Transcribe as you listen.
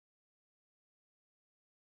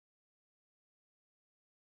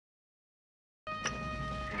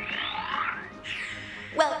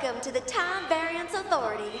Welcome to the Time Variance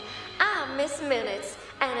Authority. I'm Miss Minutes,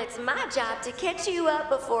 and it's my job to catch you up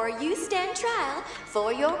before you stand trial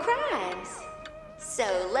for your crimes.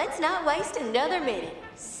 So let's not waste another minute.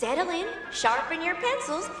 Settle in, sharpen your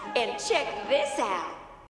pencils, and check this out.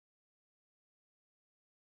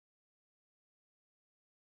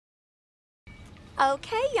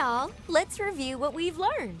 Okay, y'all, let's review what we've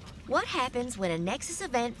learned. What happens when a Nexus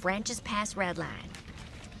event branches past Redline?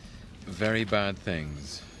 Very bad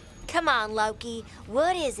things. Come on, Loki.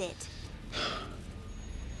 What is it?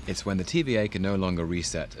 It's when the TVA can no longer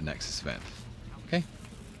reset a Nexus event. Okay?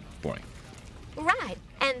 Boring. Right,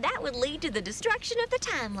 and that would lead to the destruction of the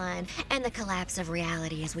timeline and the collapse of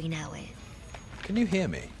reality as we know it. Can you hear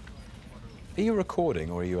me? Are you recording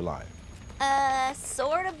or are you alive?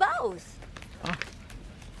 Sort of both. Ah.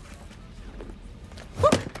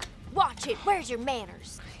 Watch it. Where's your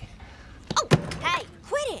manners? Oh, hey,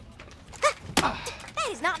 quit it. That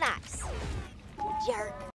is not nice.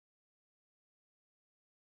 Jerk.